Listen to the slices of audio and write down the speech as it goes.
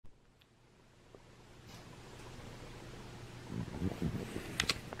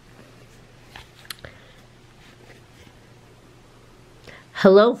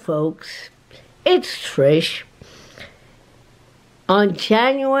Hello folks, it's Trish. On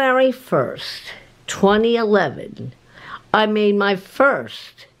January 1st, 2011, I made my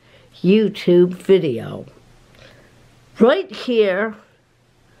first YouTube video. Right here,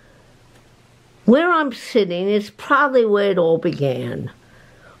 where I'm sitting is probably where it all began.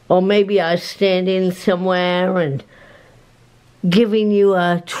 Or maybe I was standing somewhere and giving you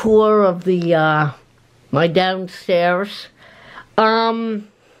a tour of the my downstairs.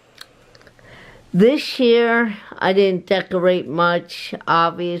 This year I didn't decorate much,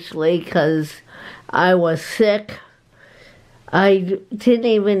 obviously, because I was sick. I didn't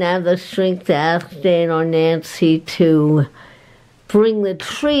even have the strength to ask Dan or Nancy to bring the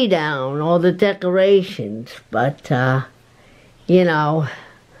tree down, all the decorations, but, you know.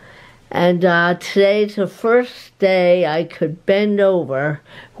 And today's the first day I could bend over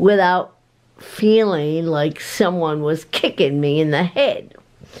without feeling like someone was kicking me in the head.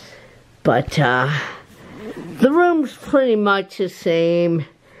 But the room's pretty much the same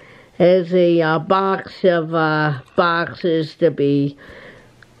as a box of boxes to be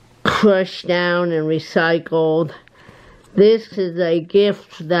crushed down and recycled. This is a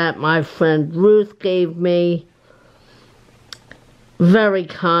gift that my friend Ruth gave me. Very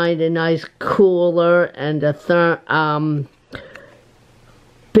kind, a nice cooler and a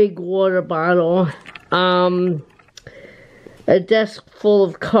big water bottle. A desk full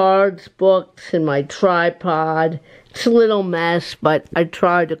of cards, books, and my tripod. It's a little mess, but I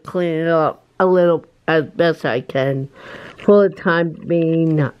try to clean it up a little as best I can for the time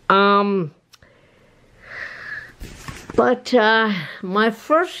being. But my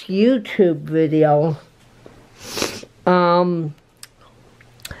first YouTube video,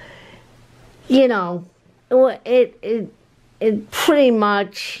 you know, it pretty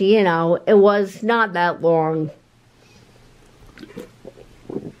much, you know, it was not that long.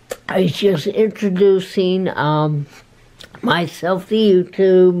 I was just introducing myself to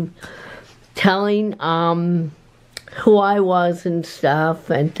YouTube, telling who I was and stuff,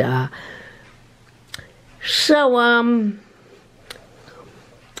 and so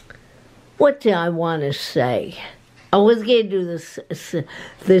what did I want to say? I was going to do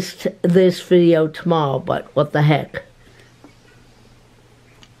this video tomorrow, but what the heck?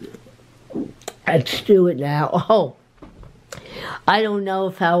 Let's do it now. Oh, I don't know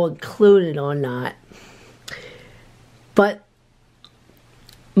if I'll include it or not, but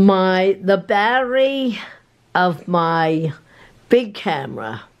the battery of my big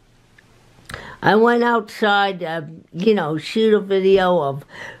camera, I went outside to, you know, shoot a video of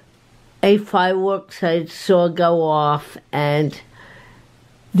a fireworks I saw go off, and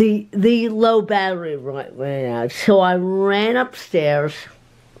the low battery ran out. So I ran upstairs,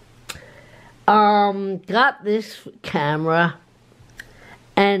 got this camera,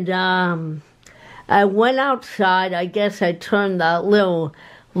 and I went outside. I guess I turned the little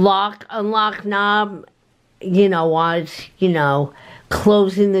unlock knob, you know, while I was, you know,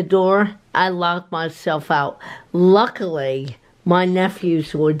 closing the door. I locked myself out. Luckily, my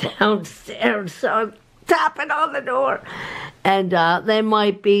nephews were downstairs, so I'm tapping on the door. And there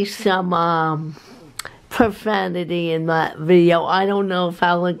might be some profanity in that video. I don't know if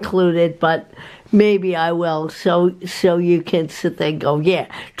I'll include it, but maybe I will, so you can sit there and go, yeah,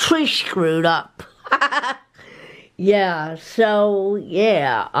 Trish screwed up. Yeah, so,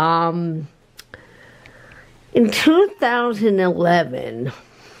 yeah, in 2011,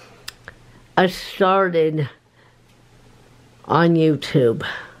 I started on YouTube.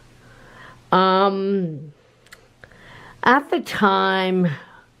 At the time,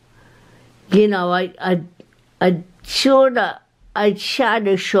 you know, I shot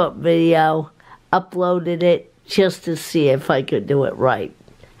a short video, uploaded it just to see if I could do it right,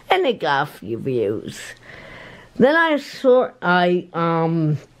 and it got a few views. Then I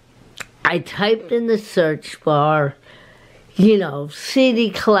typed in the search bar, you know, CD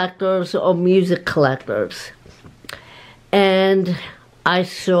collectors or music collectors, and I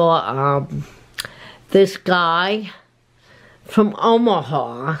saw this guy from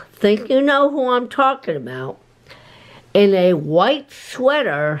Omaha, think you know who I'm talking about, in a white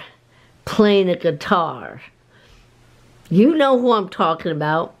sweater playing a guitar. You know who I'm talking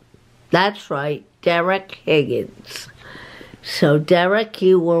about. That's right, Derek Higgins. So Derek,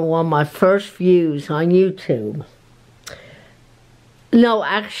 you were one of my first views on YouTube. No,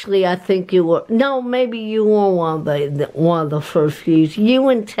 actually, I think you were. No, maybe you were one of the first views. You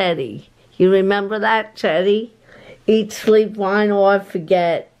and Teddy. You remember that, Teddy? Eat, Sleep, Vinyl. I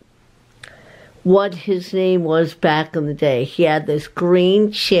forget what his name was back in the day. He had this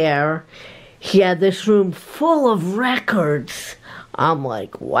green chair. He had this room full of records. I'm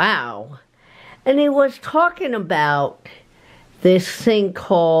like, wow. And he was talking about this thing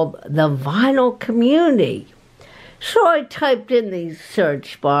called the vinyl community. So I typed in the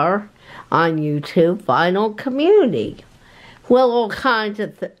search bar on YouTube, vinyl community. Well, all kinds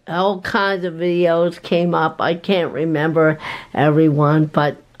of videos came up. I can't remember everyone,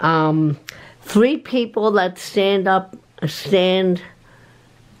 but 3 people that stand out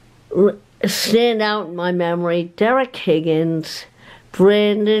in my memory: Derek Higgins,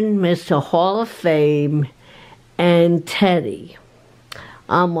 Brandon, Mr. Hall of Fame, and Teddy.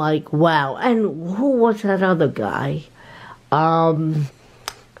 I'm like, wow. And who was that other guy? Vinyl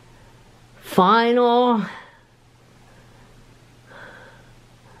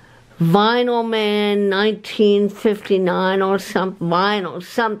Man 1959 or something, vinyl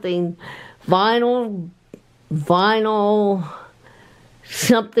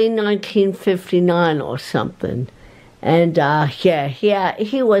something 1959 or something. And yeah,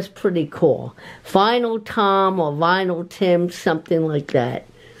 he was pretty cool. Vinyl Tom or Vinyl Tim, something like that.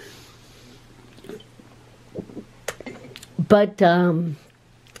 But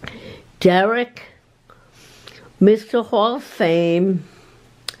Derek, Mr. Hall of Fame,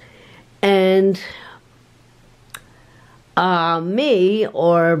 and me,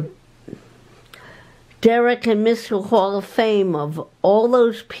 or Derek and Mr. Hall of Fame, of all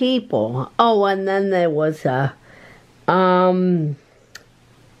those people. Oh, and then there was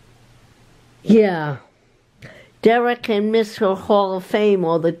yeah, Derek and Mr. Hall of Fame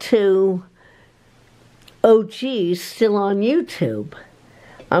are the 2 OGs still on YouTube.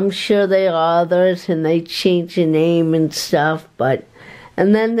 I'm sure there are others and they change the name and stuff, but,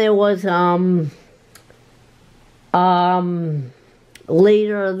 and then there was,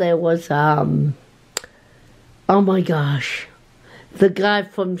 later there was, oh my gosh, the guy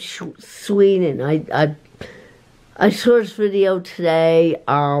from Sweden. I saw his video today,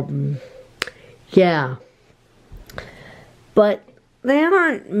 yeah. But there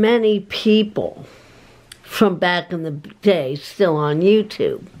aren't many people from back in the day still on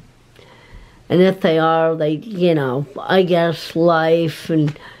YouTube. And if they are, they, you know, I guess life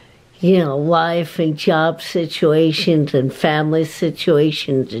and job situations and family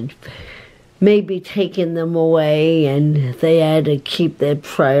situations and maybe taking them away, and they had to keep their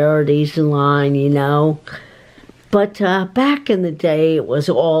priorities in line, you know. But back in the day, it was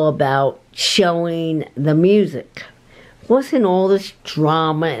all about showing the music. It wasn't all this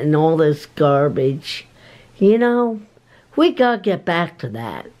drama and all this garbage. You know, we got to get back to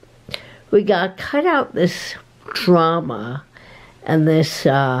that. We got to cut out this drama and this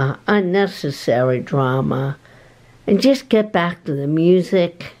unnecessary drama and just get back to the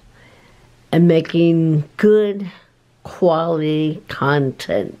music and making good quality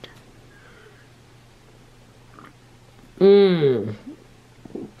content. You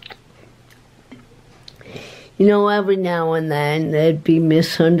know, every now and then there'd be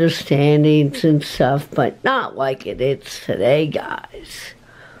misunderstandings and stuff, but not like it is today, guys.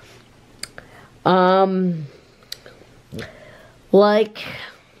 Like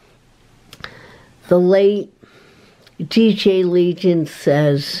the late DJ Legion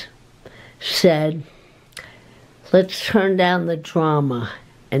said, let's turn down the drama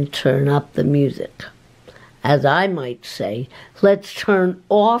and turn up the music. As I might say, let's turn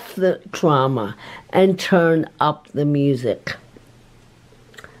off the drama and turn up the music.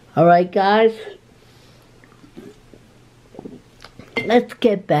 All right, guys? Let's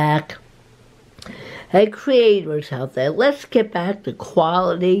get back. Hey, creators out there, let's get back to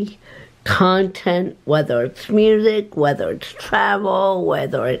quality content, whether it's music, whether it's travel,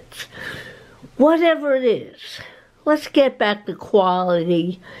 whether it's whatever it is. Let's get back to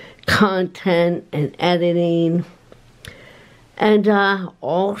quality content and editing. And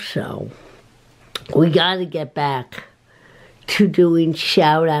also, we got to get back to doing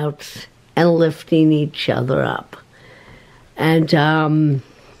shout outs and lifting each other up. And there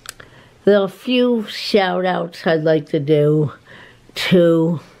are a few shout outs I'd like to do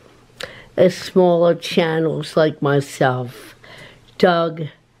to smaller channels like myself. Doug,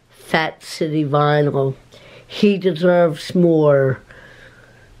 Fat City Vinyl. He deserves more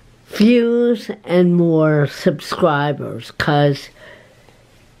views and more subscribers, because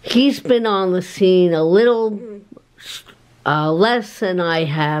he's been on the scene a little less than I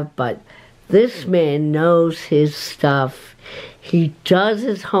have, but this man knows his stuff. He does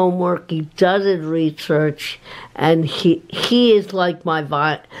his homework, he does his research, and he is like my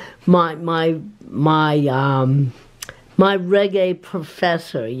reggae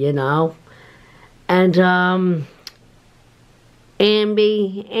professor, you know. And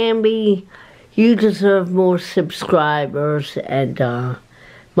Ambi, You deserve more subscribers. And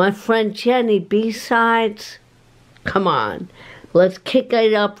my friend Jenny, B-Sides, come on. Let's kick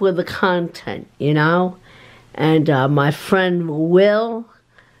it up with the content, you know? And my friend Will,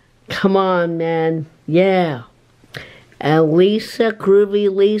 come on, man. Yeah. And Lisa,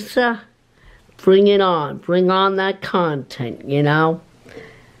 Groovy Lisa, bring it on. Bring on that content, you know?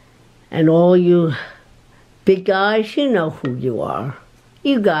 And all you big guys, you know who you are.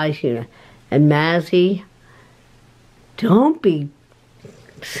 You guys, you know. And Mazzy, don't be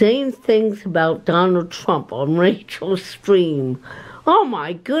saying things about Donald Trump on Rachel's stream. Oh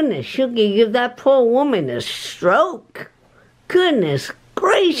my goodness, you can give that poor woman a stroke. Goodness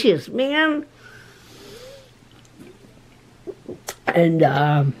gracious, man.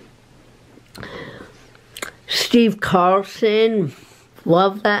 And Steve Carlson,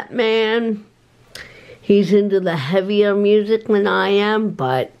 love that man. He's into the heavier music than I am,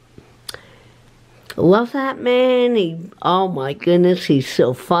 but love that man. Oh my goodness, he's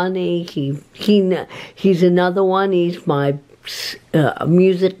so funny. He's another one. He's my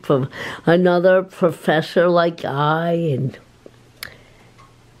music from another professor like I.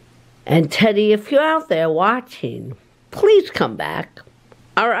 And Teddy, if you're out there watching, please come back.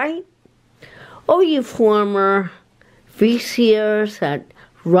 All right? Oh, you former VCers at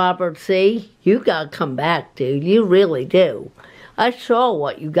Robert Z, you gotta come back, dude. You really do. I saw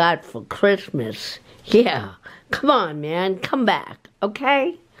what you got for Christmas. Yeah, come on, man. Come back,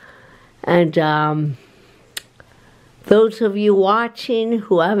 okay? And those of you watching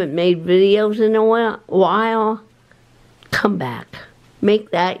who haven't made videos in a while, come back.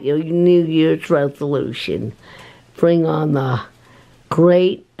 Make that your New Year's resolution. Bring on the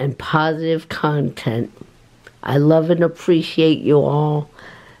great and positive content. I love and appreciate you all.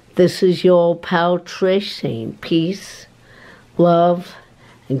 This is your old pal Trish saying peace, love,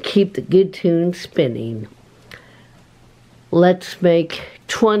 and keep the good tunes spinning. Let's make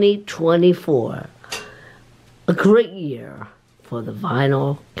 2024 a great year for the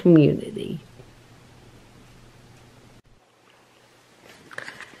vinyl community.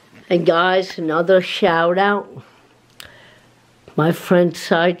 And guys, another shout out. My friend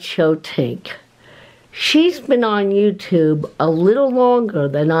Sideshow Tink. She's been on YouTube a little longer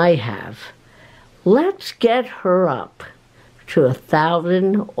than I have. Let's get her up to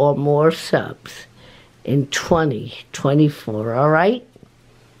 1,000 or more subs in 2024, all right?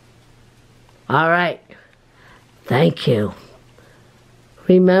 All right. Thank you.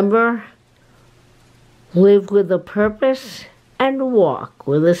 Remember, live with a purpose and walk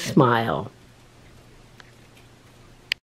with a smile.